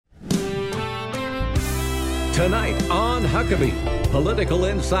Tonight on Huckabee, political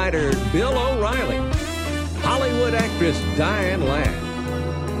insider Bill O'Reilly, Hollywood actress Diane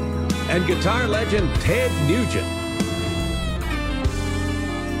Ladd, and guitar legend Ted Nugent.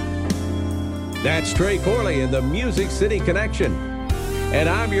 That's Trey Corley in the Music City Connection. And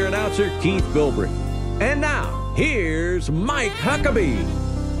I'm your announcer, Keith Bilbrey. And now, here's Mike Huckabee.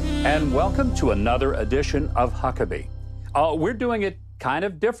 And welcome to another edition of Huckabee. We're doing it kind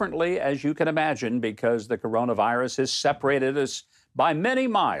of differently, as you can imagine, because the coronavirus has separated us by many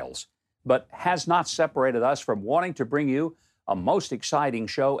miles, but has not separated us from wanting to bring you a most exciting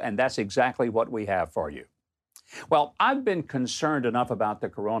show, and that's exactly what we have for you. Well, I've been concerned enough about the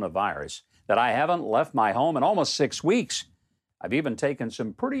coronavirus that I haven't left my home in almost 6 weeks. I've even taken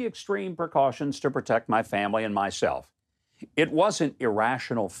some pretty extreme precautions to protect my family and myself. It wasn't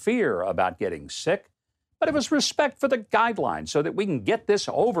irrational fear about getting sick, but it was respect for the guidelines so that we can get this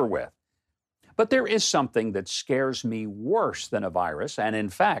over with. But there is something that scares me worse than a virus, and in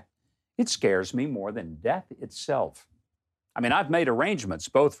fact, it scares me more than death itself. I mean, I've made arrangements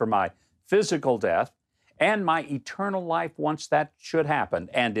both for my physical death and my eternal life once that should happen,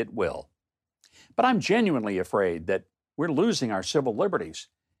 and it will. But I'm genuinely afraid that we're losing our civil liberties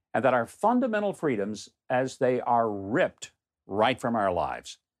and that our fundamental freedoms as they are ripped right from our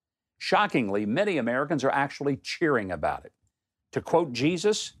lives. Shockingly, many Americans are actually cheering about it. To quote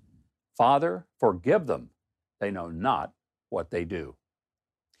Jesus, "Father, forgive them. They know not what they do."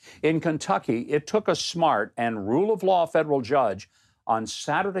 In Kentucky, it took a smart and rule of law federal judge on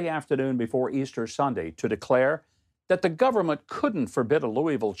Saturday afternoon before Easter Sunday to declare that the government couldn't forbid a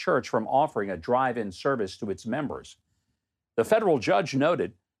Louisville church from offering a drive-in service to its members. The federal judge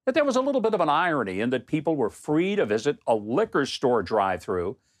noted that there was a little bit of an irony in that people were free to visit a liquor store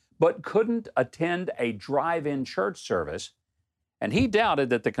drive-through but couldn't attend a drive-in church service, and he doubted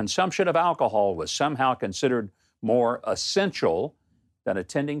that the consumption of alcohol was somehow considered more essential than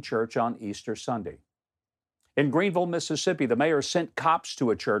attending church on Easter Sunday. In Greenville, Mississippi, the mayor sent cops to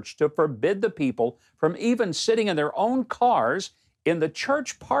a church to forbid the people from even sitting in their own cars in the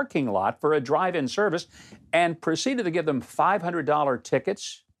church parking lot for a drive-in service and proceeded to give them $500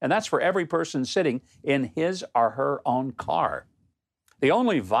 tickets, and that's for every person sitting in his or her own car. The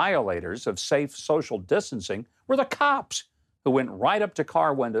only violators of safe social distancing were the cops, who went right up to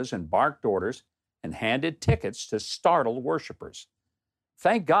car windows and barked orders and handed tickets to startled worshipers.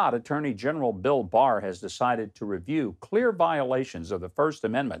 Thank God Attorney General Bill Barr has decided to review clear violations of the First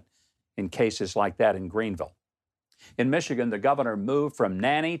Amendment in cases like that in Greenville. In Michigan, the governor moved from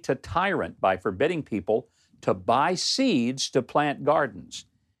nanny to tyrant by forbidding people to buy seeds to plant gardens,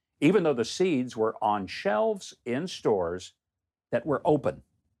 even though the seeds were on shelves in stores that were open.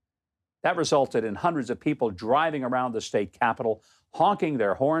 That resulted in hundreds of people driving around the state capitol, honking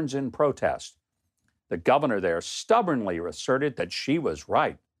their horns in protest. The governor there stubbornly asserted that she was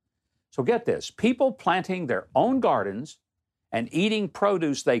right. So get this, people planting their own gardens and eating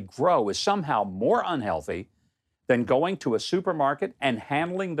produce they grow is somehow more unhealthy than going to a supermarket and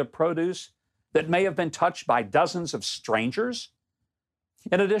handling the produce that may have been touched by dozens of strangers.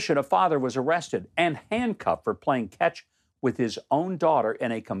 In addition, a father was arrested and handcuffed for playing catch with his own daughter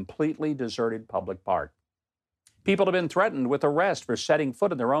in a completely deserted public park. People have been threatened with arrest for setting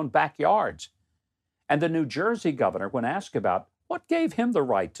foot in their own backyards. And the New Jersey governor, when asked about what gave him the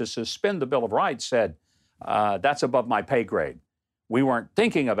right to suspend the Bill of Rights, said, "That's above my pay grade. We weren't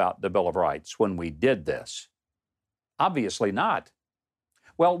thinking about the Bill of Rights when we did this." Obviously not.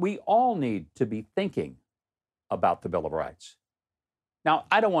 Well, we all need to be thinking about the Bill of Rights. Now,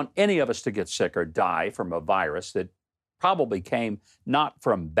 I don't want any of us to get sick or die from a virus that probably came not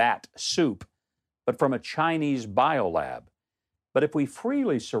from bat soup, but from a Chinese biolab. But if we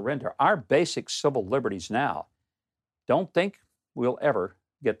freely surrender our basic civil liberties now, don't think we'll ever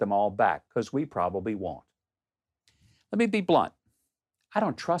get them all back, because we probably won't. Let me be blunt. I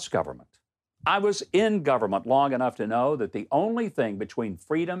don't trust government. I was in government long enough to know that the only thing between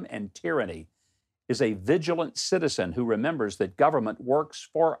freedom and tyranny is a vigilant citizen who remembers that government works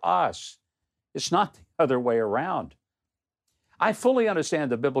for us. It's not the other way around. I fully understand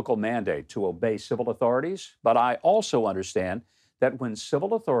the biblical mandate to obey civil authorities, but I also understand that when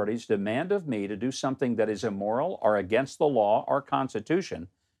civil authorities demand of me to do something that is immoral or against the law or Constitution,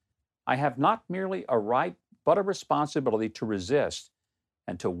 I have not merely a right, but a responsibility to resist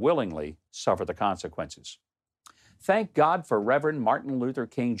and to willingly suffer the consequences. Thank God for Reverend Martin Luther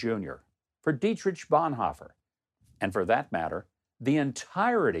King Jr., for Dietrich Bonhoeffer, and for that matter, the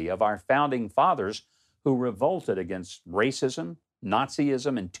entirety of our founding fathers who revolted against racism,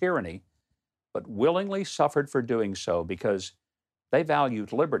 Nazism, and tyranny, but willingly suffered for doing so because they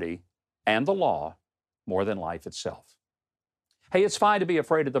valued liberty and the law more than life itself. Hey, it's fine to be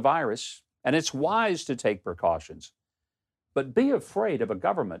afraid of the virus, and it's wise to take precautions. But be afraid of a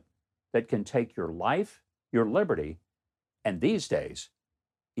government that can take your life, your liberty, and these days,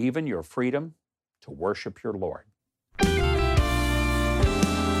 even your freedom to worship your Lord.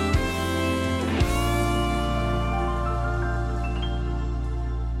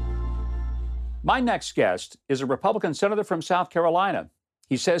 My next guest is a Republican senator from South Carolina.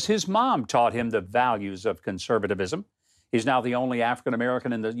 He says his mom taught him the values of conservatism. He's now the only African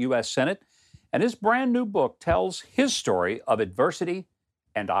American in the U.S. Senate, and his brand new book tells his story of adversity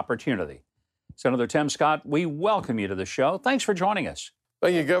and opportunity. Senator Tim Scott, we welcome you to the show. Thanks for joining us.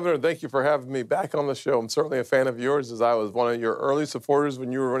 Thank you, Governor. Thank you for having me back on the show. I'm certainly a fan of yours, as I was one of your early supporters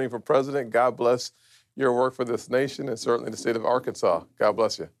when you were running for president. God bless your work for this nation and certainly the state of Arkansas. God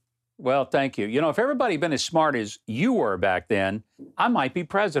bless you. Well, thank you. You know, if everybody had been as smart as you were back then, I might be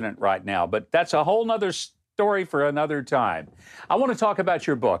president right now, but that's a whole nother story for another time. I want to talk about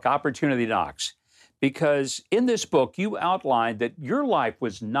your book, Opportunity Knocks, because in this book, you outlined that your life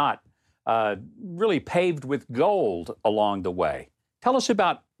was not really paved with gold along the way. Tell us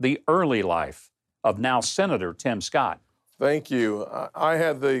about the early life of now Senator Tim Scott. Thank you. I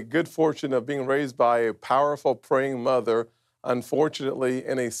had the good fortune of being raised by a powerful praying mother, unfortunately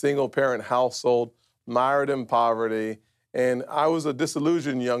in a single-parent household, mired in poverty, and I was a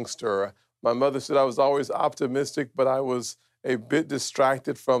disillusioned youngster. My mother said I was always optimistic, but I was a bit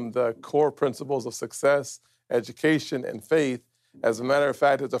distracted from the core principles of success, education, and faith. As a matter of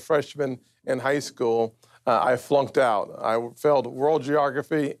fact, as a freshman in high school, I flunked out. I failed world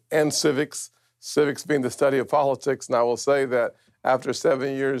geography and civics being the study of politics, and I will say that after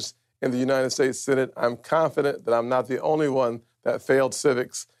 7 years in the United States Senate, I'm confident that I'm not the only one that failed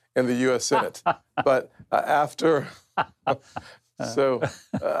civics in the U.S. Senate. But I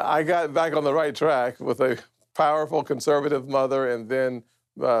got back on the right track with a powerful conservative mother, and then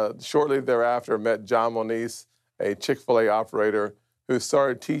shortly thereafter met John Moniz, a Chick-fil-A operator, who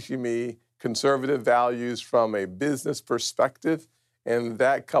started teaching me conservative values from a business perspective. And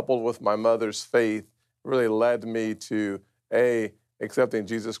that, coupled with my mother's faith, really led me to accepting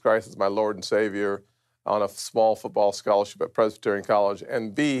Jesus Christ as my Lord and Savior on a small football scholarship at Presbyterian College,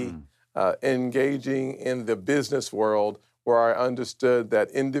 and B, engaging in the business world, where I understood that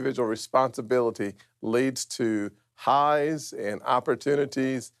individual responsibility leads to highs and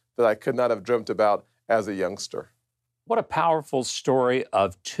opportunities that I could not have dreamt about as a youngster. What a powerful story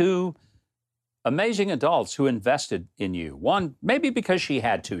of two amazing adults who invested in you. One, maybe because she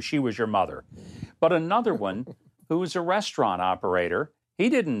had to, she was your mother, but another one who was a restaurant operator. He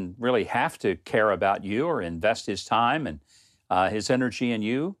didn't really have to care about you or invest his time and his energy in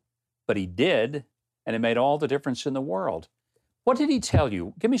you, but he did, and it made all the difference in the world. What did he tell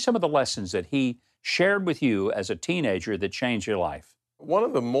you? Give me some of the lessons that he shared with you as a teenager that changed your life. One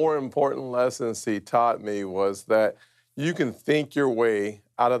of the more important lessons he taught me was that you can think your way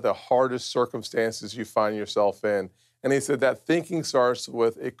out of the hardest circumstances you find yourself in. And he said that thinking starts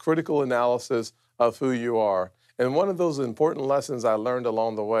with a critical analysis of who you are. And one of those important lessons I learned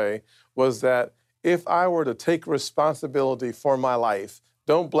along the way was that if I were to take responsibility for my life,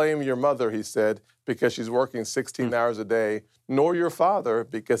 don't blame your mother, he said, because she's working 16 hours a day, nor your father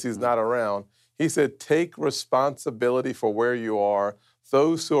because he's not around. He said, take responsibility for where you are.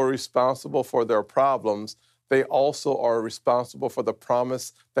 Those who are responsible for their problems, they also are responsible for the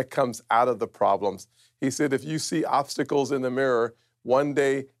promise that comes out of the problems. He said, if you see obstacles in the mirror, one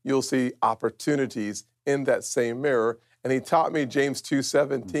day you'll see opportunities in that same mirror. And he taught me James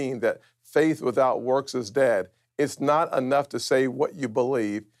 2:17, that faith without works is dead. It's not enough to say what you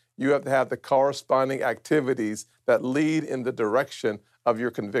believe. You have to have the corresponding activities that lead in the direction of your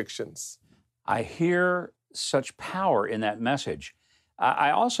convictions. I hear such power in that message.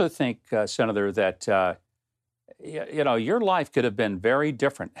 I also think, Senator, that your life could have been very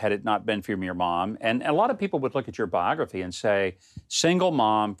different had it not been for your mom. And a lot of people would look at your biography and say, single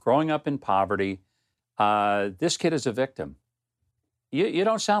mom, growing up in poverty, this kid is a victim. You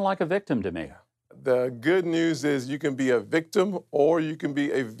don't sound like a victim to me. The good news is you can be a victim or you can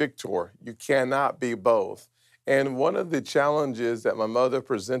be a victor. You cannot be both. And one of the challenges that my mother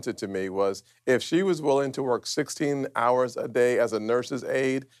presented to me was if she was willing to work 16 hours a day as a nurse's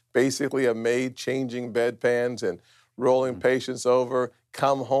aide, basically a maid changing bedpans and rolling patients over,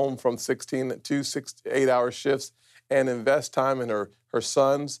 come home from 16 to 8-hour shifts and invest time in her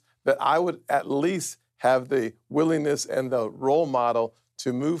sons, that I would at least have the willingness and the role model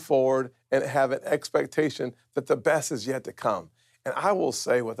to move forward and have an expectation that the best is yet to come. And I will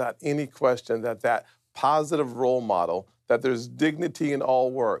say without any question that positive role model, that there's dignity in all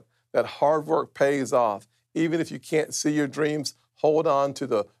work, that hard work pays off. Even if you can't see your dreams, hold on to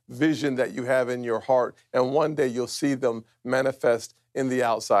the vision that you have in your heart, and one day you'll see them manifest in the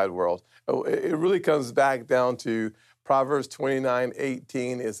outside world. It really comes back down to Proverbs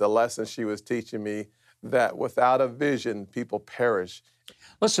 29:18 is the lesson she was teaching me, that without a vision, people perish.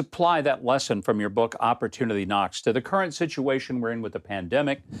 Let's apply that lesson from your book, Opportunity Knocks, to the current situation we're in with the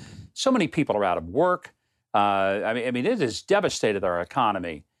pandemic. So many people are out of work. I mean, it has devastated our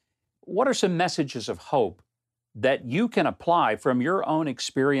economy. What are some messages of hope that you can apply from your own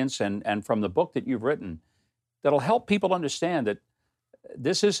experience and from the book that you've written that'll help people understand that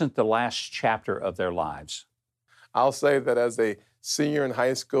this isn't the last chapter of their lives? I'll say that as a senior in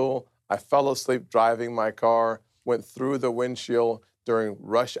high school, I fell asleep driving my car, went through the windshield during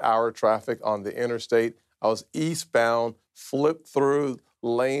rush hour traffic on the interstate. I was eastbound, flipped through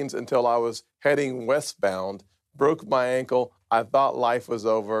lanes until I was heading westbound, broke my ankle. I thought life was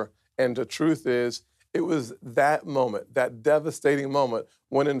over. And the truth is, it was that moment, that devastating moment,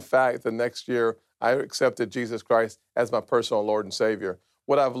 when in fact the next year I accepted Jesus Christ as my personal Lord and Savior.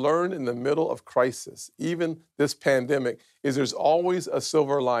 What I've learned in the middle of crisis, even this pandemic, is there's always a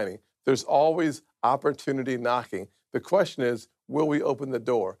silver lining. There's always opportunity knocking. The question is, will we open the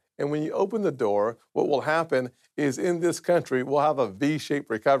door? And when you open the door, what will happen is in this country, we'll have a V-shaped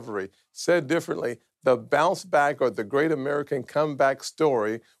recovery. Said differently, the bounce back or the great American comeback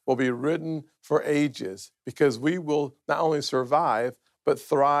story will be written for ages, because we will not only survive, but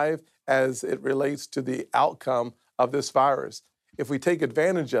thrive as it relates to the outcome of this virus. If we take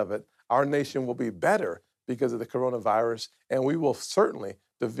advantage of it, our nation will be better because of the coronavirus, and we will certainly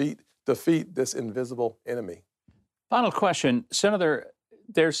defeat this invisible enemy. Final question, Senator.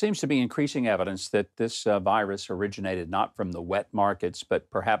 There seems to be increasing evidence that this virus originated not from the wet markets, but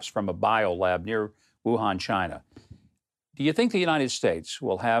perhaps from a biolab near Wuhan, China. Do you think the United States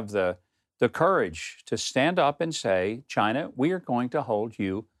will have the courage to stand up and say, China, we are going to hold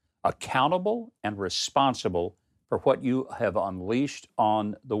you accountable and responsible for what you have unleashed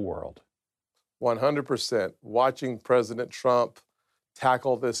on the world? 100%. Watching President Trump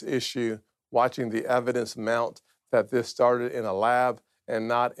tackle this issue, watching the evidence mount that this started in a lab and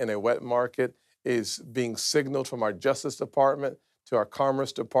not in a wet market, is being signaled from our Justice Department to our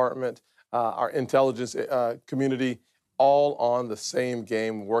Commerce Department, our intelligence community, all on the same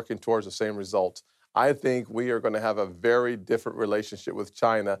game, working towards the same results. I think we are going to have a very different relationship with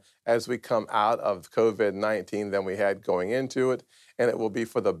China as we come out of COVID-19 than we had going into it, and it will be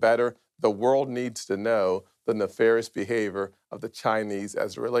for the better. The world needs to know the nefarious behavior of the Chinese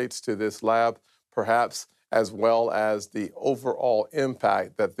as it relates to this lab, perhaps as well as the overall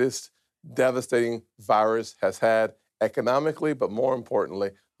impact that this devastating virus has had economically, but more importantly,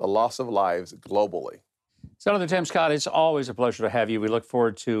 the loss of lives globally. Senator Tim Scott, it's always a pleasure to have you. We look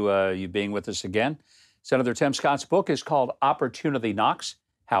forward to you being with us again. Senator Tim Scott's book is called Opportunity Knocks: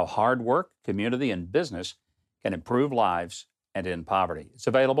 How Hard Work, Community, and Business Can Improve Lives and End Poverty. It's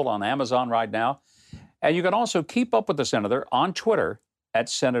available on Amazon right now. And you can also keep up with the Senator on Twitter at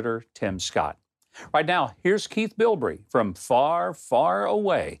Senator Tim Scott. Right now, here's Keith Bilbrey from far, far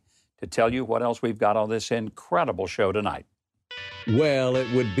away to tell you what else we've got on this incredible show tonight. Well,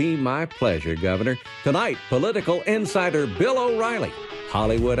 it would be my pleasure, Governor. Tonight, political insider Bill O'Reilly,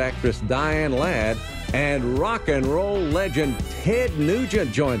 Hollywood actress Diane Ladd, and rock and roll legend Ted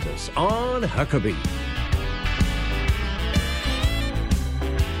Nugent joins us on Huckabee.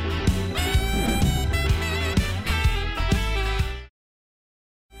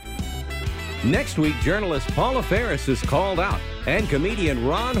 Next week, journalist Paula Ferris is called out, and comedian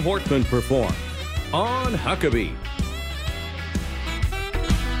Ron Hortman performs on Huckabee.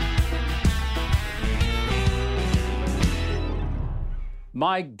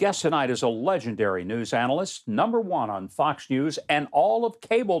 My guest tonight is a legendary news analyst, #1 on Fox News and all of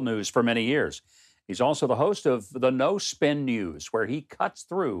cable news for many years. He's also the host of the No Spin News, where he cuts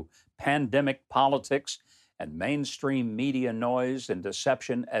through pandemic politics and mainstream media noise and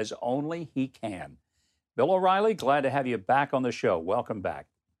deception as only he can. Bill O'Reilly, glad to have you back on the show. Welcome back.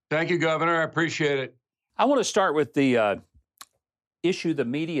 Thank you, Governor. I appreciate it. I want to start with the issue the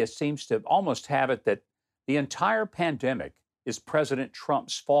media seems to almost have it that the entire pandemic is President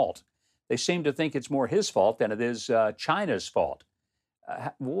Trump's fault. They seem to think it's more his fault than it is China's fault.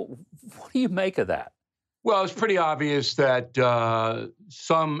 What do you make of that? Well, it's pretty obvious that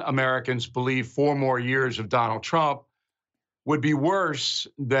some Americans believe 4 more years of Donald Trump would be worse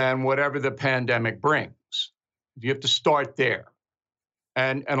than whatever the pandemic brings. You have to start there.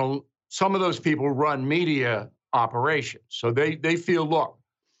 And some of those people run media operations. So they feel, look,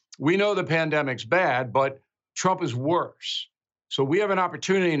 we know the pandemic's bad, but Trump is worse. So we have an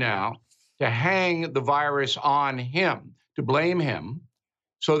opportunity now to hang the virus on him, to blame him,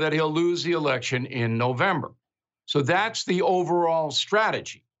 so that he'll lose the election in November. So that's the overall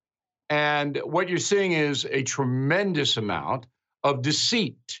strategy. And what you're seeing is a tremendous amount of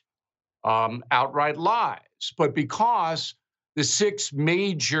deceit, outright lies. But because the 6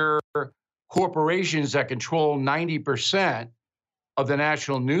 major corporations that control 90% of the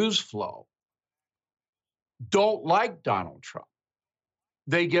national news flow don't like Donald Trump,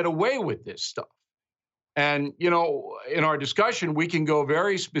 they get away with this stuff. And, you know, in our discussion, we can go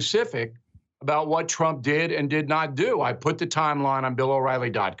very specific about what Trump did and did not do. I put the timeline on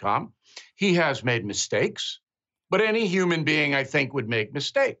BillO'Reilly.com. He has made mistakes, but any human being, I think, would make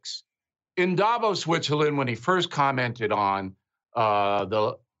mistakes. In Davos, Switzerland, when he first commented on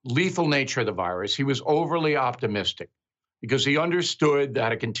the lethal nature of the virus, he was overly optimistic because he understood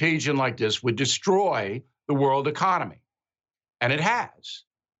that a contagion like this would destroy the world economy. And it has.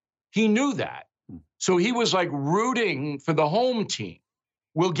 He knew that. So he was like rooting for the home team.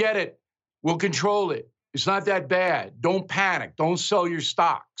 We'll get it. We'll control it. It's not that bad. Don't panic. Don't sell your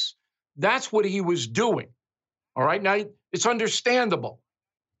stocks. That's what he was doing. All right. Now, it's understandable.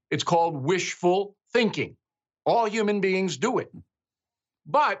 It's called wishful thinking. All human beings do it.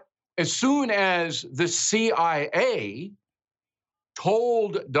 But as soon as the CIA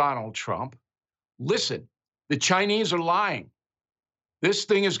told Donald Trump, listen, the Chinese are lying. This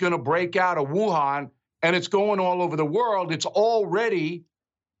thing is going to break out of Wuhan, and it's going all over the world. It's already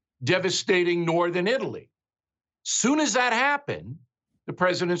devastating northern Italy. Soon as that happened, the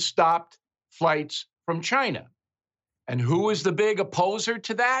president stopped flights from China. And who is the big opposer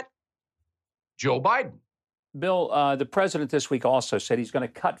to that? Joe Biden. Bill, the president this week also said he's going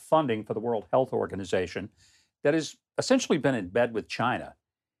to cut funding for the World Health Organization that has essentially been in bed with China.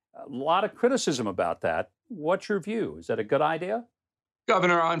 A lot of criticism about that. What's your view? Is that a good idea?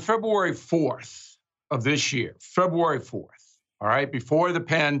 Governor, on February 4th of this year, February 4th, all right, before the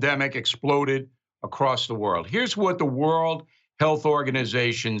pandemic exploded across the world, here's what the World Health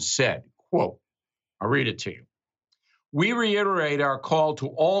Organization said, quote, I'll read it to you. We reiterate our call to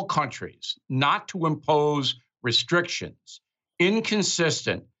all countries not to impose restrictions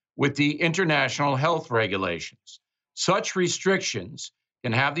inconsistent with the international health regulations. Such restrictions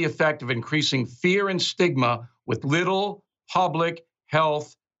can have the effect of increasing fear and stigma with little public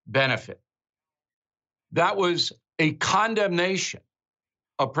health benefit. That was a condemnation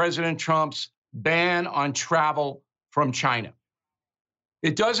of President Trump's ban on travel from China.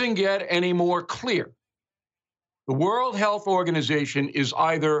 It doesn't get any more clear. The World Health Organization is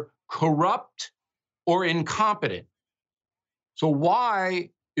either corrupt or incompetent. So why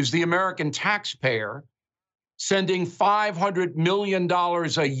is the American taxpayer sending $500 million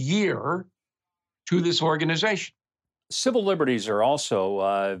a year to this organization? Civil liberties are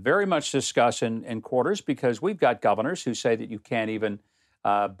also very much discussed in quarters because we've got governors who say that you can't even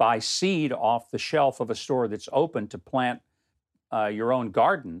buy seed off the shelf of a store that's open to plant your own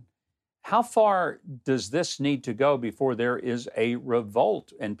garden. How far does this need to go before there is a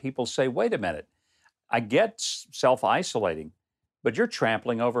revolt and people say, wait a minute, I get self-isolating, but you're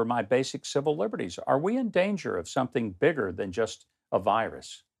trampling over my basic civil liberties. Are we in danger of something bigger than just a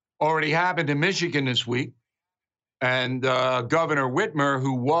virus? Already happened in Michigan this week. And Governor Whitmer,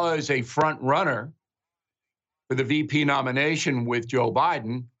 who was a front runner for the VP nomination with Joe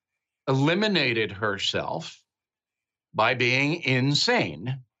Biden, eliminated herself by being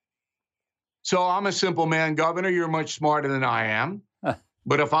insane. So I'm a simple man, Governor. You're much smarter than I am.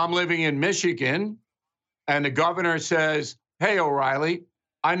 But if I'm living in Michigan and the governor says, hey, O'Reilly,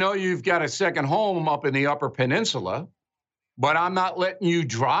 I know you've got a second home up in the Upper Peninsula, but I'm not letting you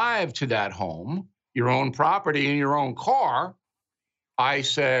drive to that home, your own property in your own car, I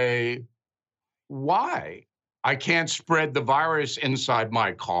say, why? I can't spread the virus inside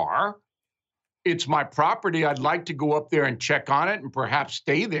my car. It's my property. I'd like to go up there and check on it and perhaps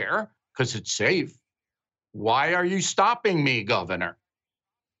stay there because it's safe. Why are you stopping me, Governor?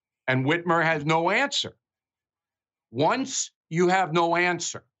 And Whitmer has no answer. Once you have no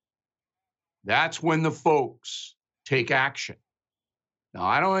answer, that's when the folks take action. Now,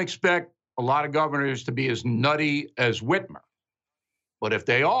 I don't expect a lot of governors to be as nutty as Whitmer, but if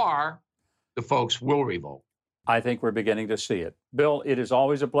they are, the folks will revolt. I think we're beginning to see it. Bill, it is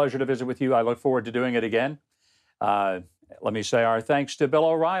always a pleasure to visit with you. I look forward to doing it again. Let me say our thanks to Bill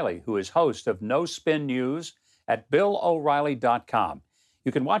O'Reilly, who is host of No Spin News at BillO'Reilly.com.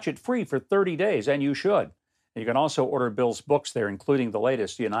 You can watch it free for 30 days, and you should. You can also order Bill's books there, including the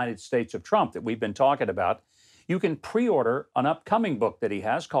latest, The United States of Trump, that we've been talking about. You can pre-order an upcoming book that he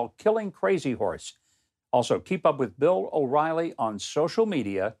has called Killing Crazy Horse. Also, keep up with Bill O'Reilly on social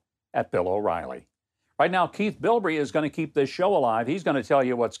media at Bill O'Reilly. Right now, Keith Bilbrey is going to keep this show alive. He's going to tell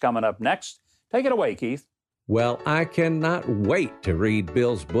you what's coming up next. Take it away, Keith. Well, I cannot wait to read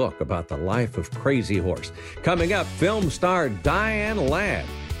Bill's book about the life of Crazy Horse. Coming up, film star Diane Ladd.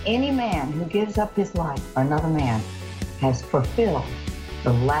 Any man who gives up his life for another man has fulfilled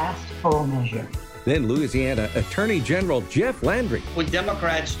the last full measure. Then Louisiana Attorney General Jeff Landry. What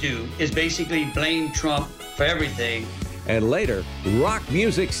Democrats do is basically blame Trump for everything. And later, rock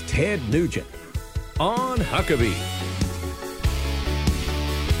music's Ted Nugent on Huckabee.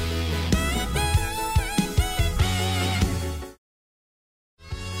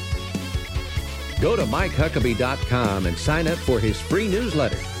 Go to MikeHuckabee.com and sign up for his free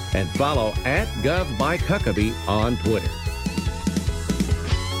newsletter and follow @GovMikeHuckabee on Twitter.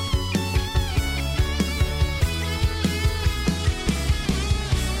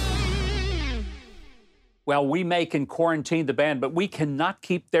 Well, we may can quarantine the band, but we cannot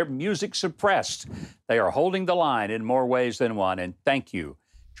keep their music suppressed. They are holding the line in more ways than one. And thank you,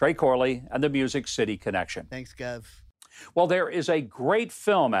 Trey Corley and the Music City Connection. Thanks, Gov. Well, there is a great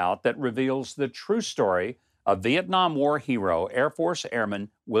film out that reveals the true story of Vietnam War hero, Air Force Airman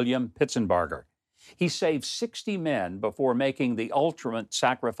William Pitsenbarger. He saved 60 men before making the ultimate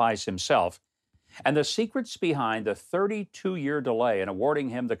sacrifice himself. And the secrets behind the 32-year delay in awarding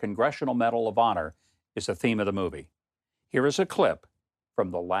him the Congressional Medal of Honor is the theme of the movie. Here is a clip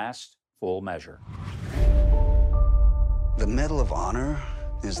from The Last Full Measure. The Medal of Honor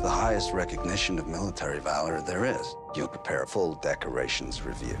is the highest recognition of military valor there is. You'll prepare a full decorations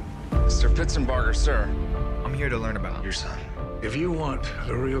review. Mr. Pitsenbarger, sir. I'm here to learn about your son. If you want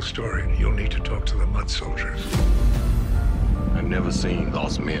the real story, you'll need to talk to the mud soldiers. I've never seen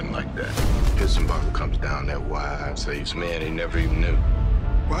lost men like that. Pitsenbarger comes down that wire, saves men he never even knew.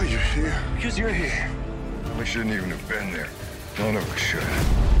 Why are you here? Because you're here. We shouldn't even have been there. None of us should.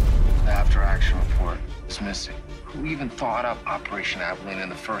 The after-action report is missing. Who even thought up Operation Abilene in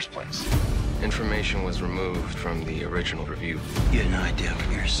the first place? Information was removed from the original review. You had no idea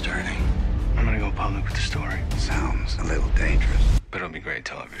when you were starting. I'm gonna go public with the story. Sounds a little dangerous. But it'll be great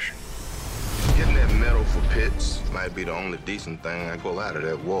television. Getting that medal for Pitts might be the only decent thing I go out of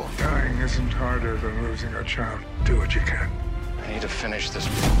that war. Dying isn't harder than losing a child. Do what you can. I need to finish this.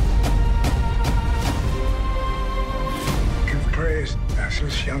 Give praise as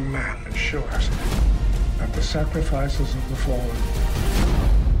this young man and show us that the sacrifices of the fallen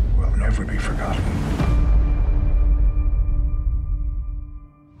will never be forgotten.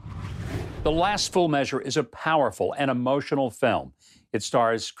 The Last Full Measure is a powerful and emotional film. It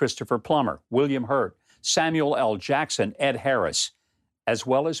stars Christopher Plummer, William Hurt, Samuel L. Jackson, Ed Harris, as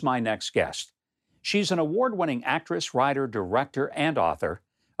well as my next guest. She's an award-winning actress, writer, director, and author,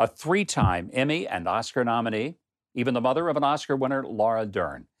 a 3-time Emmy and Oscar nominee, even the mother of an Oscar winner, Laura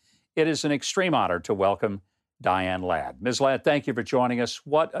Dern. It is an extreme honor to welcome Diane Ladd. Ms. Ladd, thank you for joining us.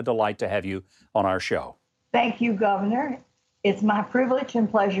 What a delight to have you on our show. Thank you, Governor. It's my privilege and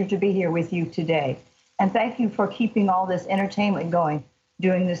pleasure to be here with you today. And thank you for keeping all this entertainment going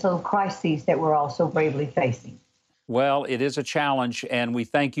during this little crisis that we're all so bravely facing. Well, it is a challenge, and we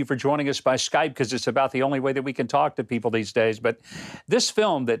thank you for joining us by Skype because it's about the only way that we can talk to people these days. But this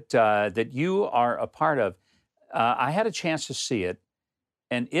film that you are a part of, I had a chance to see it,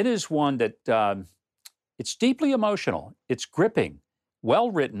 and it is one that it's deeply emotional. It's gripping, well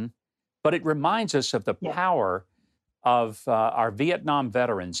written, but it reminds us of the power of our Vietnam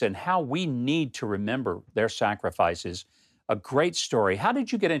veterans and how we need to remember their sacrifices. A great story. How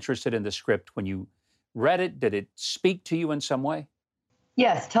did you get interested in the script when you read it? Did it speak to you in some way?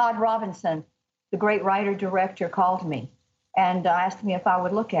 Yes, Todd Robinson, the great writer-director, called me and asked me if I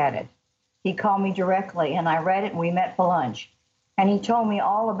would look at it. He called me directly, and I read it, and we met for lunch. And he told me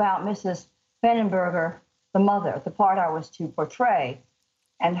all about Mrs. Pitsenbarger, the mother, the part I was to portray,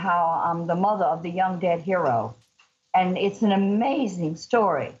 and how I'm the mother of the young dead hero. And it's an amazing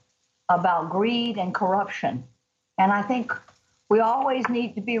story about greed and corruption. And I think we always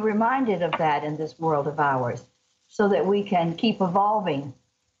need to be reminded of that in this world of ours so that we can keep evolving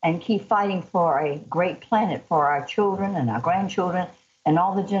and keep fighting for a great planet for our children and our grandchildren and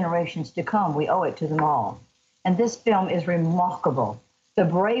all the generations to come. We owe it to them all. And this film is remarkable. The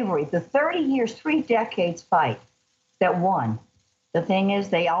bravery, the 30 years, 3 decades fight that won. The thing is,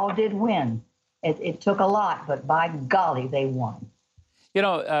 they all did win. It took a lot, but by golly, they won. You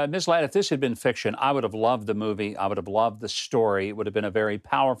know, Ms. Ladd, if this had been fiction, I would have loved the movie. I would have loved the story. It would have been a very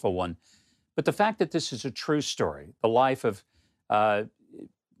powerful one. But the fact that this is a true story, the life of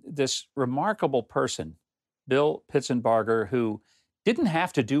this remarkable person, Bill Pitsenbarger, who didn't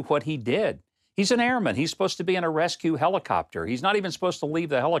have to do what he did. He's an airman. He's supposed to be in a rescue helicopter. He's not even supposed to leave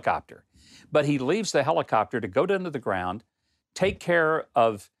the helicopter. But he leaves the helicopter to go down to the ground, take care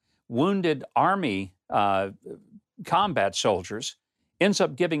of wounded Army combat soldiers, ends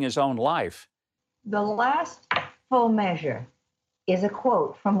up giving his own life. The last full measure is a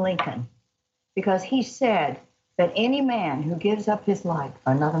quote from Lincoln, because he said that any man who gives up his life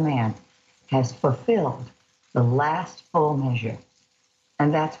for another man has fulfilled the last full measure.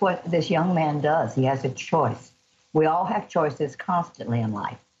 And that's what this young man does. He has a choice. We all have choices constantly in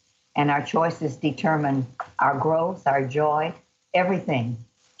life. And our choices determine our growth, our joy, everything.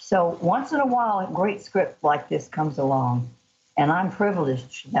 So once in a while, a great script like this comes along. And I'm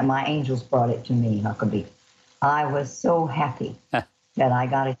privileged that my angels brought it to me, Huckabee. I was so happy that I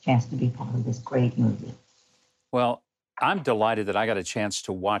got a chance to be part of this great movie. Well, I'm delighted that I got a chance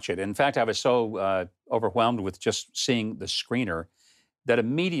to watch it. In fact, I was so overwhelmed with just seeing the screener that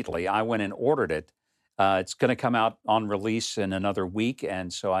immediately I went and ordered it. It's going to come out on release in another week.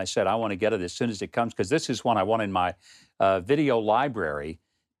 And so I said, I want to get it as soon as it comes, because this is one I want in my video library,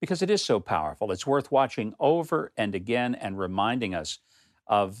 because it is so powerful. It's worth watching over and again and reminding us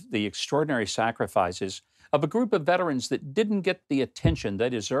of the extraordinary sacrifices of a group of veterans that didn't get the attention they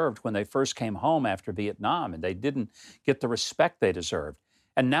deserved when they first came home after Vietnam, and they didn't get the respect they deserved.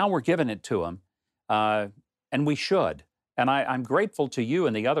 And now we're giving it to them, and we should. And I'm grateful to you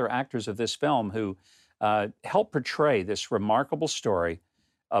and the other actors of this film who helped portray this remarkable story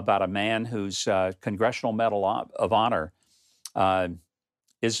about a man whose Congressional Medal of Honor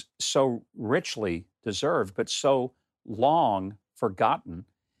is so richly deserved, but so long forgotten.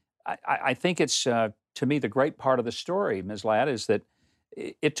 I think it's, to me, the great part of the story, Ms. Ladd, is that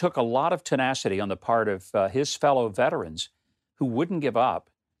it took a lot of tenacity on the part of his fellow veterans who wouldn't give up.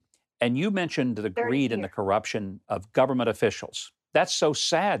 And you mentioned the greed and the corruption of government officials. That's so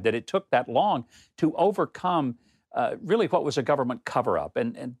sad that it took that long to overcome really what was a government cover-up.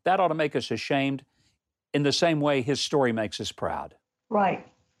 And that ought to make us ashamed in the same way his story makes us proud. Right.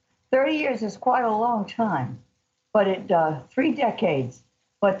 30 years is quite a long time, but 3 decades.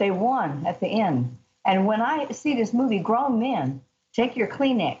 But they won at the end. And when I see this movie, grown men, take your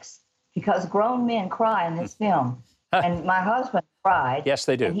Kleenex, because grown men cry in this film. And my husband cried. Yes,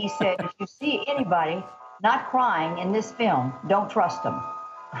 they do. And he said, if you see anybody not crying in this film, don't trust them.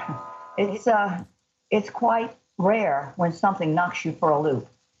 It's quite rare when something knocks you for a loop.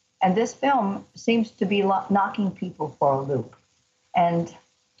 And this film seems to be knocking people for a loop. And,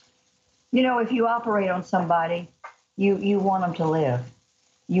 you know, if you operate on somebody, you want them to live.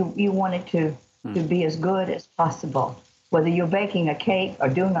 You want it to be as good as possible, whether you're baking a cake or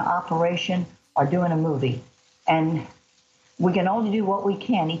doing an operation or doing a movie. And we can only do what we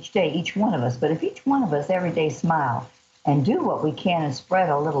can each day, each one of us. But if each one of us every day smile and do what we can and spread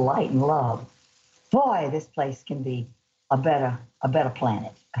a little light and love, boy, this place can be a better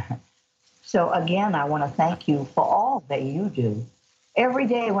planet. So again, I want to thank you for all that you do. Every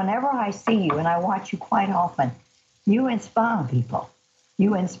day, whenever I see you, and I watch you quite often, you inspire people.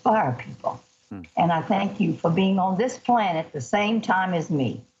 You inspire people. And I thank you for being on this planet the same time as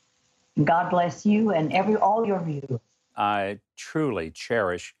me. God bless you and all your viewers. I truly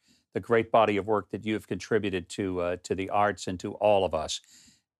cherish the great body of work that you have contributed to the arts and to all of us.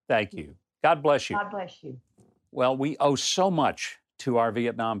 Thank you. God bless you. God bless you. Well, we owe so much to our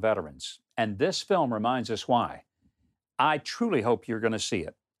Vietnam veterans, and this film reminds us why. I truly hope you're going to see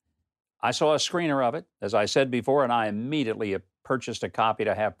it. I saw a screener of it, as I said before, and I immediately purchased a copy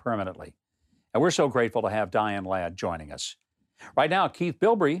to have permanently. And we're so grateful to have Diane Ladd joining us. Right now, Keith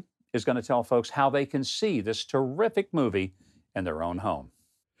Bilbrey is going to tell folks how they can see this terrific movie in their own home.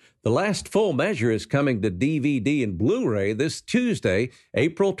 The Last Full Measure is coming to DVD and Blu-ray this Tuesday,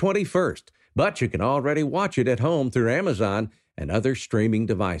 April 21st. But you can already watch it at home through Amazon and other streaming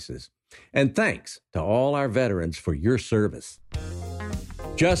devices. And thanks to all our veterans for your service.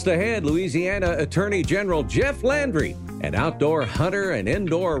 Just ahead, Louisiana Attorney General Jeff Landry and outdoor hunter and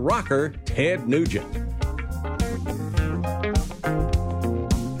indoor rocker Ted Nugent.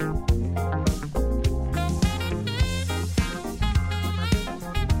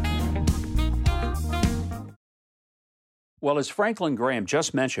 Well, as Franklin Graham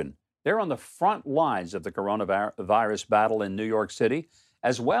just mentioned, they're on the front lines of the coronavirus battle in New York City,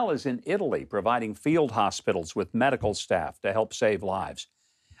 as well as in Italy, providing field hospitals with medical staff to help save lives.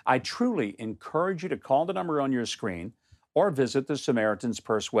 I truly encourage you to call the number on your screen or visit the Samaritan's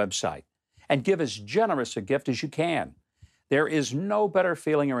Purse website and give as generous a gift as you can. There is no better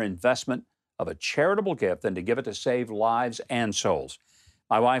feeling or investment of a charitable gift than to give it to save lives and souls.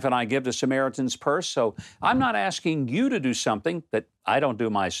 My wife and I give to Samaritan's Purse, so I'm not asking you to do something that I don't do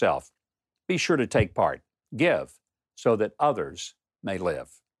myself. Be sure to take part. Give so that others may live.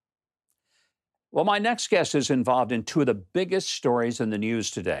 Well, my next guest is involved in two of the biggest stories in the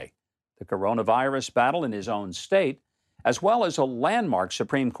news today: the coronavirus battle in his own state, as well as a landmark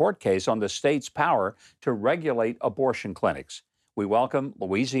Supreme Court case on the state's power to regulate abortion clinics. We welcome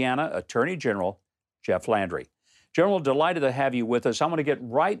Louisiana Attorney General Jeff Landry. General, delighted to have you with us. I want to get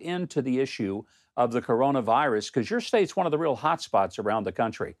right into the issue of the coronavirus because your state's one of the real hot spots around the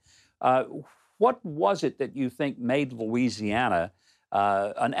country. What was it that you think made Louisiana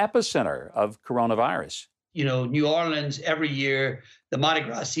an epicenter of coronavirus? You know, New Orleans, every year, the Mardi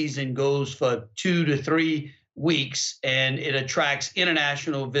Gras season goes for 2 to 3 weeks, and it attracts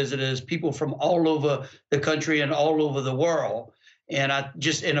international visitors, people from all over the country and all over the world. And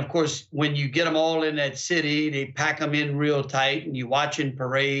of course, when you get them all in that city, they pack them in real tight, and you're watching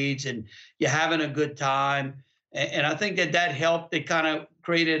parades and you're having a good time. And I think that helped. It kind of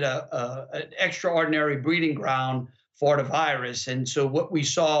created an extraordinary breeding ground for the virus. And so what we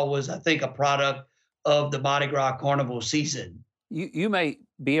saw was, I think, a product of the Mardi Gras Carnival season. You may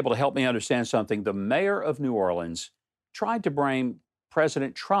be able to help me understand something. The mayor of New Orleans tried to blame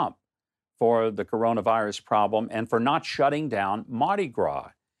President Trump for the coronavirus problem and for not shutting down Mardi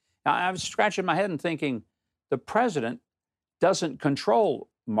Gras. Now, I was scratching my head and thinking, the president doesn't control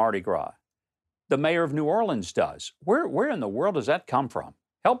Mardi Gras. The mayor of New Orleans does. Where in the world does that come from?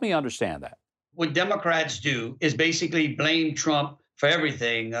 Help me understand that. What Democrats do is basically blame Trump for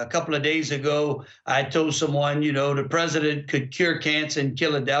everything. A couple of days ago, I told someone, the president could cure cancer and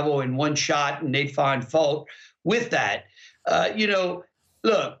kill a devil in one shot, and they'd find fault with that.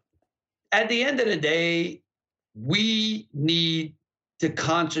 Look, at the end of the day, we need to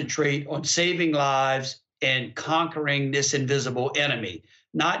concentrate on saving lives and conquering this invisible enemy,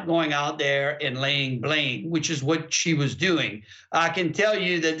 not going out there and laying blame, which is what she was doing. I can tell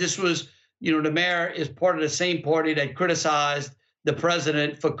you that this was, the mayor is part of the same party that criticized the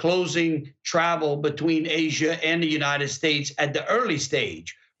president for closing travel between Asia and the United States at the early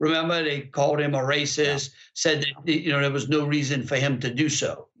stage. Remember, they called him a racist, said that, there was no reason for him to do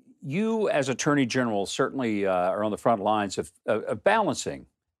so. You, as Attorney General, certainly are on the front lines of balancing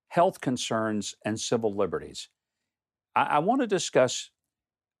health concerns and civil liberties. I want to discuss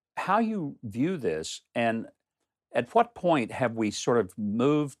how you view this, and at what point have we sort of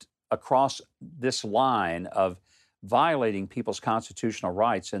moved across this line of violating people's constitutional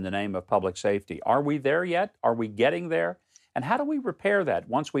rights in the name of public safety? Are we there yet? Are we getting there? And how do we repair that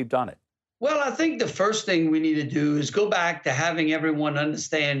once we've done it? Well, I think the first thing we need to do is go back to having everyone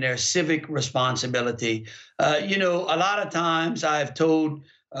understand their civic responsibility. A lot of times I've told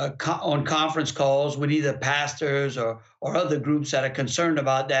on conference calls with either pastors or other groups that are concerned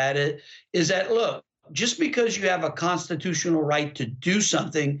about that is that, look, just because you have a constitutional right to do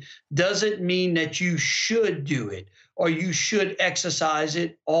something doesn't mean that you should do it or you should exercise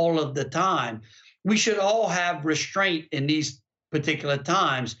it all of the time. We should all have restraint in these particular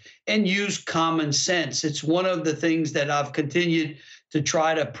times and use common sense. It's one of the things that I've continued to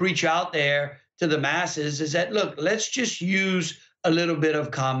try to preach out there to the masses is that, look, let's just use a little bit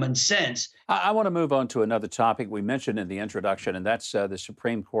of common sense. I want to move on to another topic we mentioned in the introduction, and that's the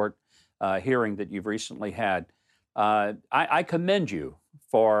Supreme Court hearing that you've recently had. I commend you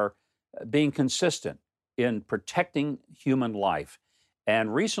for being consistent in protecting human life.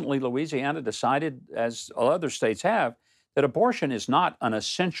 And recently, Louisiana decided, as other states have, that abortion is not an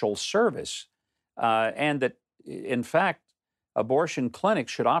essential service, and that, in fact, abortion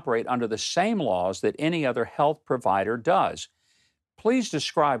clinics should operate under the same laws that any other health provider does. Please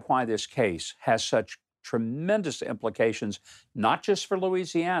describe why this case has such tremendous implications, not just for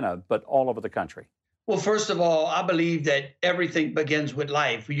Louisiana, but all over the country. Well, first of all, I believe that everything begins with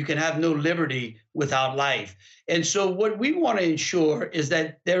life. You can have no liberty without life. And so what we want to ensure is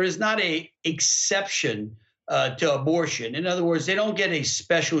that there is not an exception to abortion. In other words, they don't get a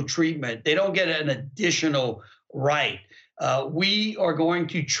special treatment. They don't get an additional right. We are going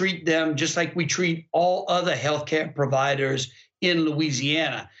to treat them just like we treat all other healthcare providers in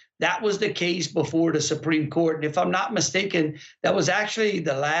Louisiana. That was the case before the Supreme Court. And if I'm not mistaken, that was actually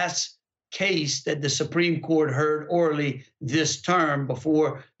the last case that the Supreme Court heard orally this term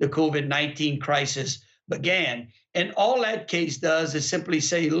before the COVID-19 crisis began. And all that case does is simply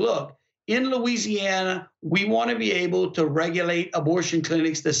say, look, in Louisiana, we want to be able to regulate abortion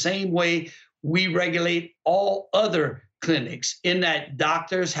clinics the same way we regulate all other clinics, in that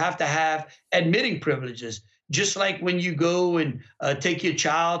doctors have to have admitting privileges. Just like when you go and take your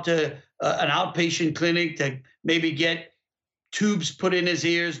child to an outpatient clinic to maybe get tubes put in his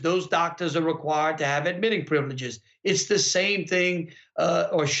ears, those doctors are required to have admitting privileges. It's the same thing,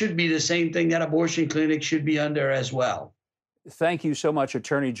 or should be the same thing that abortion clinics should be under as well. Thank you so much,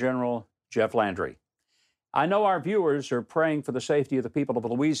 Attorney General Jeff Landry. I know our viewers are praying for the safety of the people of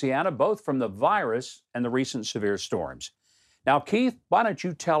Louisiana, both from the virus and the recent severe storms. Now, Keith, why don't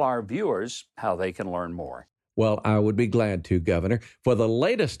you tell our viewers how they can learn more? Well, I would be glad to, Governor. For the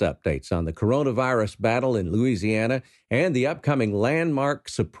latest updates on the coronavirus battle in Louisiana and the upcoming landmark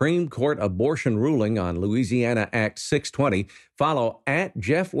Supreme Court abortion ruling on Louisiana Act 620, follow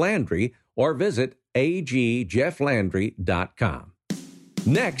 @JeffLandry or visit agjefflandry.com.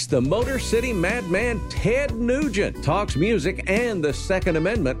 Next, the Motor City Madman Ted Nugent talks music and the Second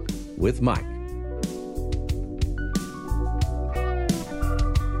Amendment with Mike.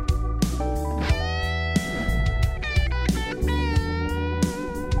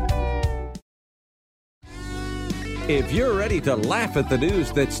 If you're ready to laugh at the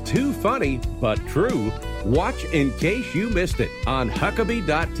news that's too funny but true, watch In Case You Missed It on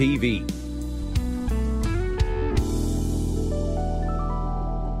Huckabee.tv.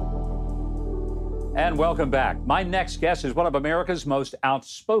 And welcome back. My next guest is one of America's most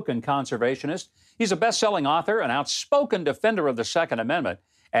outspoken conservationists. He's a best-selling author, an outspoken defender of the Second Amendment,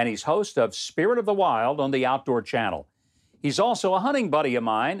 and he's host of Spirit of the Wild on the Outdoor Channel. He's also a hunting buddy of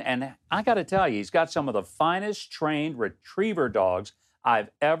mine, and I got to tell you, he's got some of the finest trained retriever dogs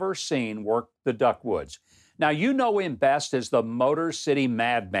I've ever seen work the duck woods. Now, you know him best as the Motor City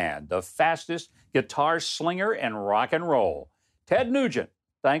Madman, the fastest guitar slinger in rock and roll. Ted Nugent,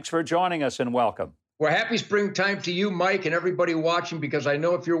 thanks for joining us and welcome. Well, happy springtime to you, Mike, and everybody watching, because I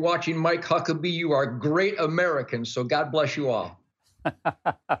know if you're watching Mike Huckabee, you are great Americans, so God bless you all.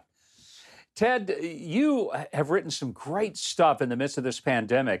 Ted, you have written some great stuff in the midst of this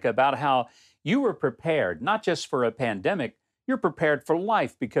pandemic about how you were prepared, not just for a pandemic, you're prepared for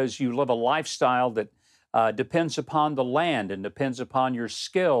life because you live a lifestyle that depends upon the land and depends upon your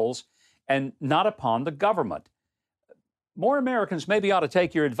skills and not upon the government. More Americans maybe ought to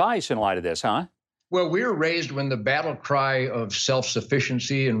take your advice in light of this, huh? Well, we were raised when the battle cry of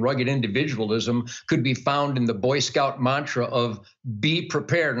self-sufficiency and rugged individualism could be found in the Boy Scout mantra of be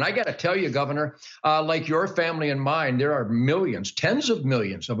prepared. And I got to tell you, Governor, like your family and mine, there are millions, tens of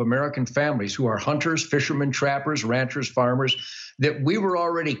millions of American families who are hunters, fishermen, trappers, ranchers, farmers, that we were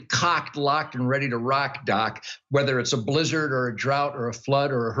already cocked, locked, and ready to rock, Doc, whether it's a blizzard or a drought or a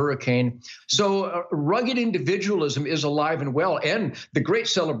flood or a hurricane. So rugged individualism is alive and well. And the great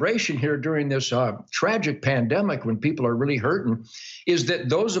celebration here during this tragic pandemic, when people are really hurting, is that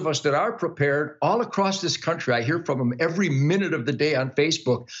those of us that are prepared all across this country, I hear from them every minute of the day on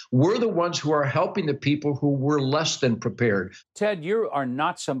Facebook, we're the ones who are helping the people who were less than prepared. Ted, you are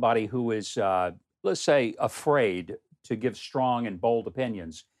not somebody who is, let's say, afraid to give strong and bold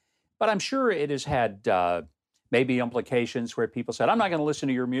opinions. But I'm sure it has had maybe implications where people said, I'm not going to listen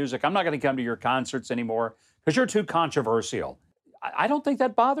to your music. I'm not going to come to your concerts anymore because you're too controversial. I don't think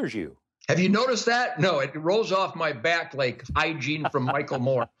that bothers you. Have you noticed that? No, it rolls off my back like hygiene from Michael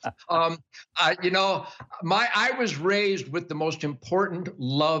Moore. I was raised with the most important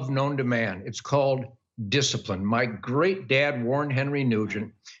love known to man. It's called discipline. My great dad, Warren Henry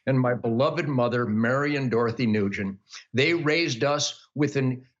Nugent, and my beloved mother, Marion Dorothy Nugent, they raised us with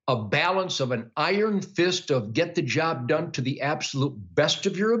a balance of an iron fist of get the job done to the absolute best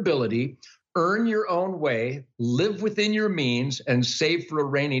of your ability, earn your own way, live within your means, and save for a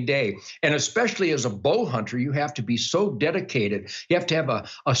rainy day. And especially as a bow hunter, you have to be so dedicated. You have to have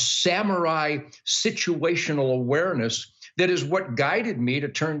a samurai situational awareness that is what guided me to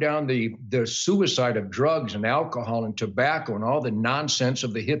turn down the suicide of drugs and alcohol and tobacco and all the nonsense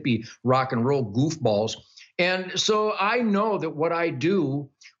of the hippie rock and roll goofballs. And so I know that what I do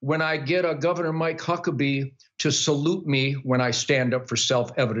when I get a Governor Mike Huckabee to salute me when I stand up for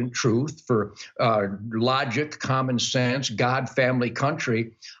self-evident truth, for logic, common sense, God, family,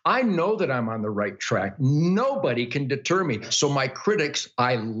 country, I know that I'm on the right track. Nobody can deter me. So my critics,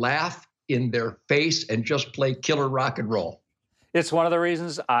 I laugh in their face and just play killer rock and roll. It's one of the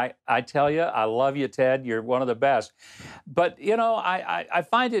reasons I tell you, I love you, Ted. You're one of the best. But, I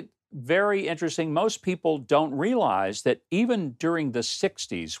find it very interesting. Most people don't realize that even during the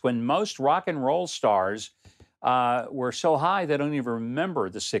 60s, when most rock and roll stars were so high they don't even remember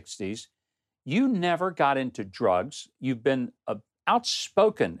the 60s, you never got into drugs. You've been an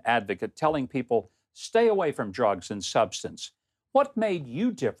outspoken advocate telling people, stay away from drugs and substance. What made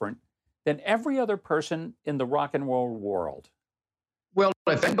you different than every other person in the rock and roll world? Well,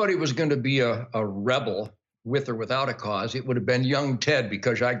 if anybody was going to be a rebel with or without a cause, it would have been young Ted,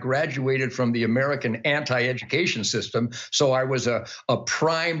 because I graduated from the American anti-education system. So I was a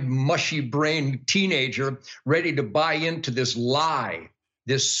primed, mushy-brained teenager ready to buy into this lie,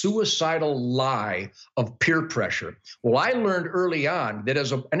 this suicidal lie of peer pressure. Well, I learned early on that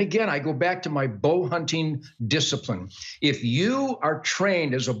and again, I go back to my bow hunting discipline. If you are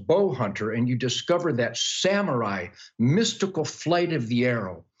trained as a bow hunter and you discover that samurai mystical flight of the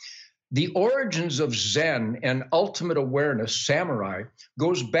arrow, the origins of Zen and ultimate awareness, samurai,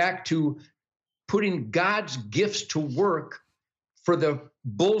 goes back to putting God's gifts to work for the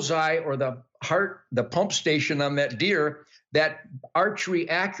bullseye or the heart, the pump station on that deer, that archery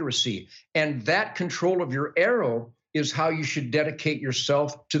accuracy. And that control of your arrow is how you should dedicate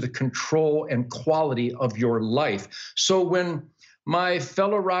yourself to the control and quality of your life. So when my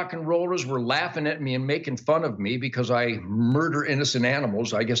fellow rock and rollers were laughing at me and making fun of me because I murder innocent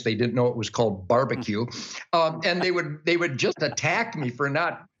animals, I guess they didn't know it was called barbecue, and they would just attack me for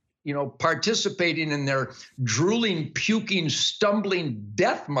not, participating in their drooling, puking, stumbling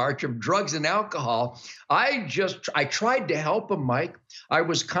death march of drugs and alcohol. I tried to help them, Mike. I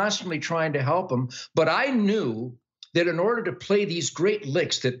was constantly trying to help them, but I knew that in order to play these great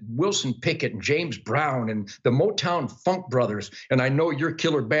licks that Wilson Pickett and James Brown and the Motown Funk Brothers, and I know your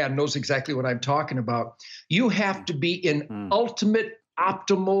killer band knows exactly what I'm talking about, you have to be in ultimate,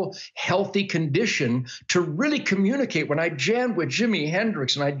 optimal, healthy condition to really communicate. When I jammed with Jimi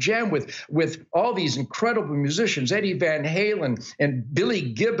Hendrix and I jammed with all these incredible musicians, Eddie Van Halen and Billy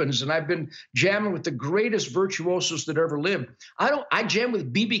Gibbons, and I've been jamming with the greatest virtuosos that ever lived. I jammed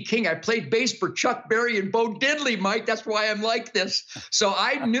with B.B. King. I played bass for Chuck Berry and Bo Diddley, Mike. That's why I'm like this. So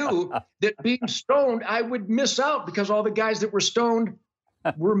I knew that being stoned, I would miss out because all the guys that were stoned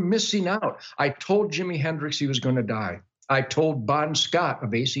were missing out. I told Jimi Hendrix he was going to die. I told Bon Scott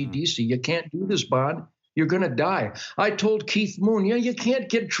of AC/DC, you can't do this, Bon. You're going to die. I told Keith Moon, you can't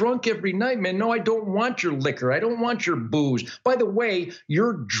get drunk every night, man. No, I don't want your liquor. I don't want your booze. By the way,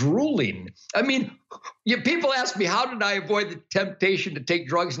 you're drooling. I mean, people ask me, how did I avoid the temptation to take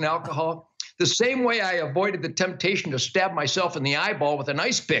drugs and alcohol? The same way I avoided the temptation to stab myself in the eyeball with an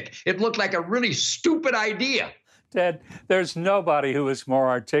ice pick. It looked like a really stupid idea. Ted, there's nobody who is more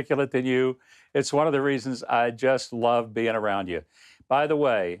articulate than you. It's one of the reasons I just love being around you. By the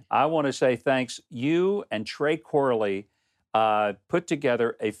way, I want to say thanks. You and Trey Corley put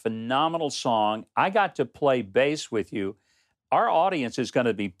together a phenomenal song. I got to play bass with you. Our audience is going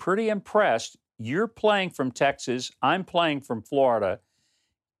to be pretty impressed. You're playing from Texas. I'm playing from Florida.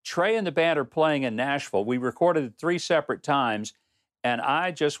 Trey and the band are playing in Nashville. We recorded it 3 separate times, and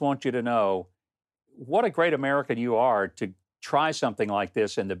I just want you to know what a great American you are to try something like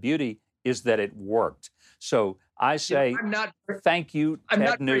this, and the beauty is that it worked. So I say thank you, Ted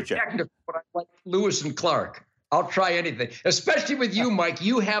Nugent. I'm not very technical, but I like Lewis and Clark. I'll try anything, especially with you, Mike.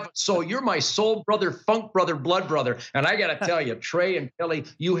 You have soul. You're my soul brother, funk brother, blood brother. And I got to tell you, Trey and Kelly,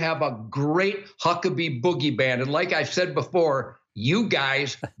 you have a great Huckabee Boogie band. And like I've said before, you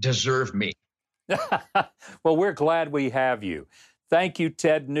guys deserve me. Well, we're glad we have you. Thank you,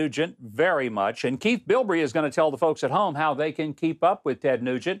 Ted Nugent, very much. And Keith Bilbrey is going to tell the folks at home how they can keep up with Ted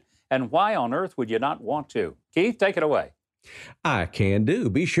Nugent. And why on earth would you not want to? Keith, take it away. I can do.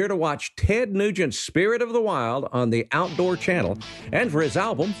 Be sure to watch Ted Nugent's Spirit of the Wild on the Outdoor Channel. And for his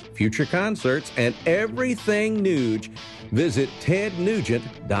albums, future concerts, and everything Nuge, visit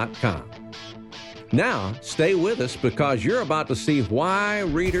tednugent.com. Now, stay with us because you're about to see why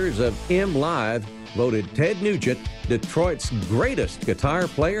readers of MLive voted Ted Nugent Detroit's greatest guitar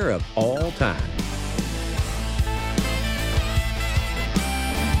player of all time.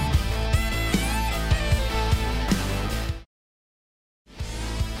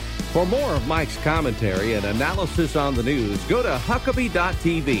 For more of Mike's commentary and analysis on the news, go to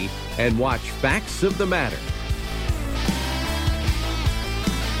Huckabee.tv and watch Facts of the Matter.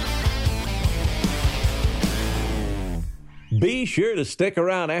 Be sure to stick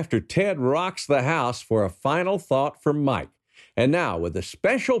around after Ted rocks the house for a final thought from Mike. And now, with a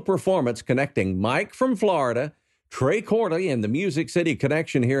special performance connecting Mike from Florida, Trey Corley and the Music City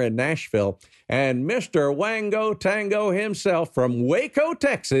Connection here in Nashville, and Mr. Wango Tango himself from Waco,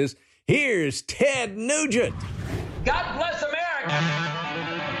 Texas, here's Ted Nugent. God bless America.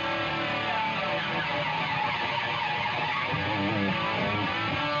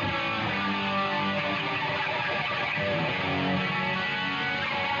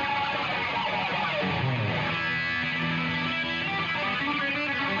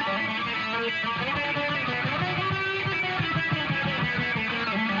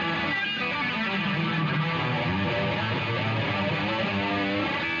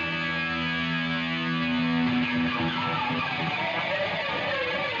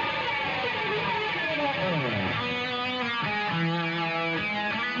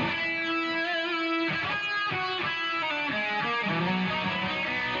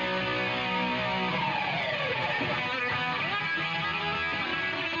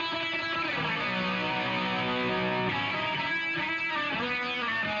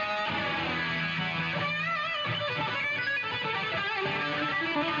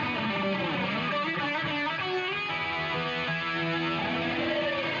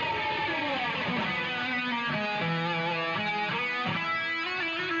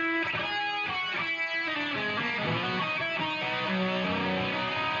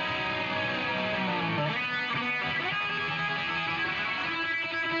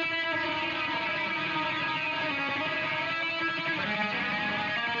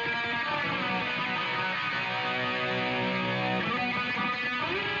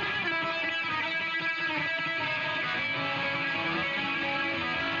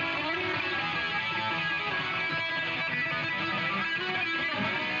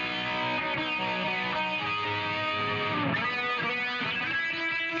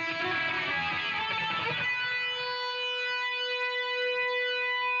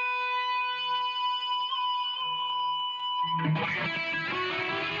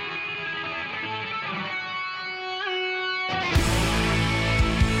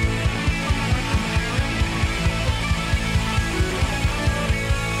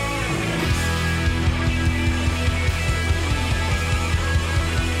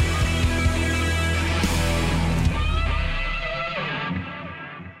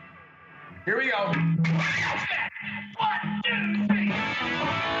 Here we go. 1, 2, 3.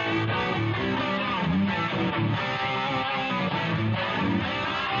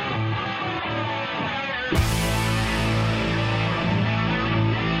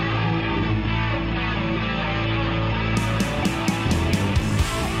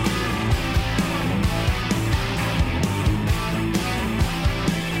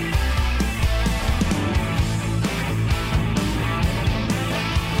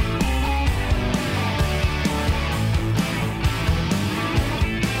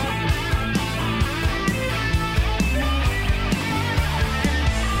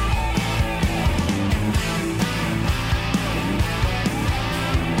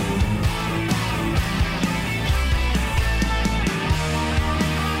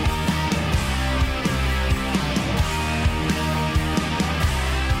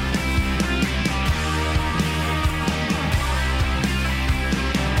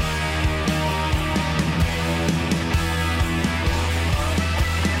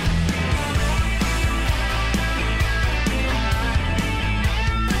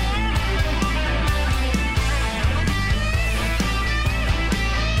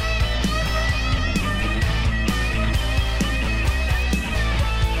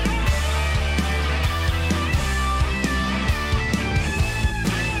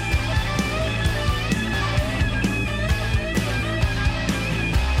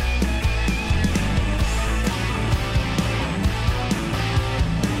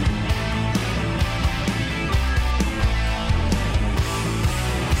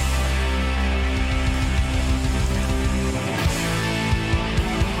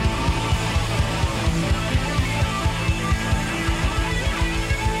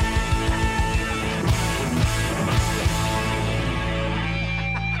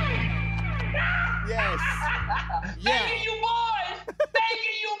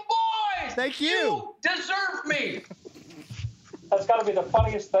 Thank you. You deserve me. That's got to be the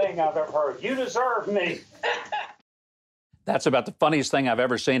funniest thing I've ever heard. You deserve me. That's about the funniest thing I've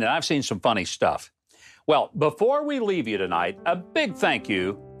ever seen, and I've seen some funny stuff. Well, before we leave you tonight, a big thank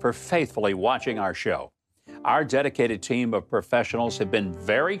you for faithfully watching our show. Our dedicated team of professionals have been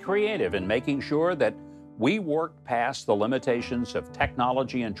very creative in making sure that we work past the limitations of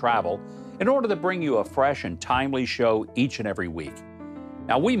technology and travel in order to bring you a fresh and timely show each and every week.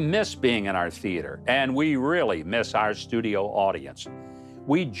 Now, we miss being in our theater, and we really miss our studio audience.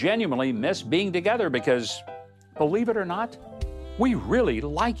 We genuinely miss being together because, believe it or not, we really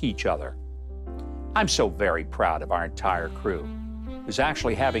like each other. I'm so very proud of our entire crew, who's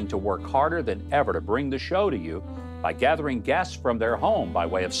actually having to work harder than ever to bring the show to you by gathering guests from their home by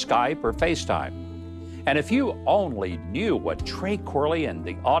way of Skype or FaceTime. And if you only knew what Trey Corley and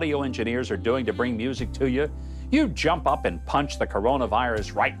the audio engineers are doing to bring music to you, you'd jump up and punch the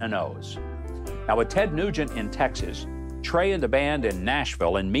coronavirus right in the nose. Now, with Ted Nugent in Texas, Trey and the band in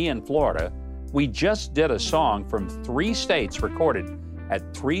Nashville, and me in Florida, we just did a song from 3 states recorded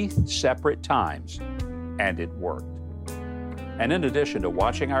at 3 separate times, and it worked. And in addition to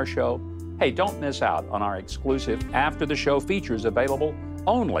watching our show, hey, don't miss out on our exclusive after-the-show features available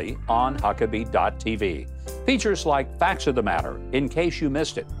only on Huckabee.tv. Features like Facts of the Matter, in case you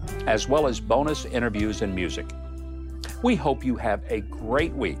missed it, as well as bonus interviews and music. We hope you have a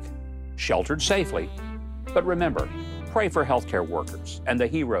great week, sheltered safely, but remember, pray for healthcare workers and the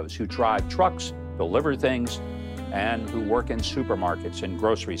heroes who drive trucks, deliver things, and who work in supermarkets and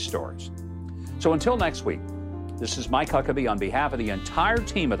grocery stores. So until next week, this is Mike Huckabee on behalf of the entire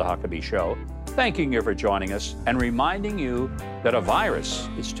team of The Huckabee Show, thanking you for joining us and reminding you that a virus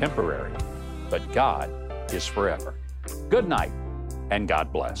is temporary, but God is forever. Good night, and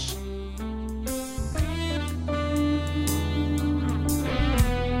God bless.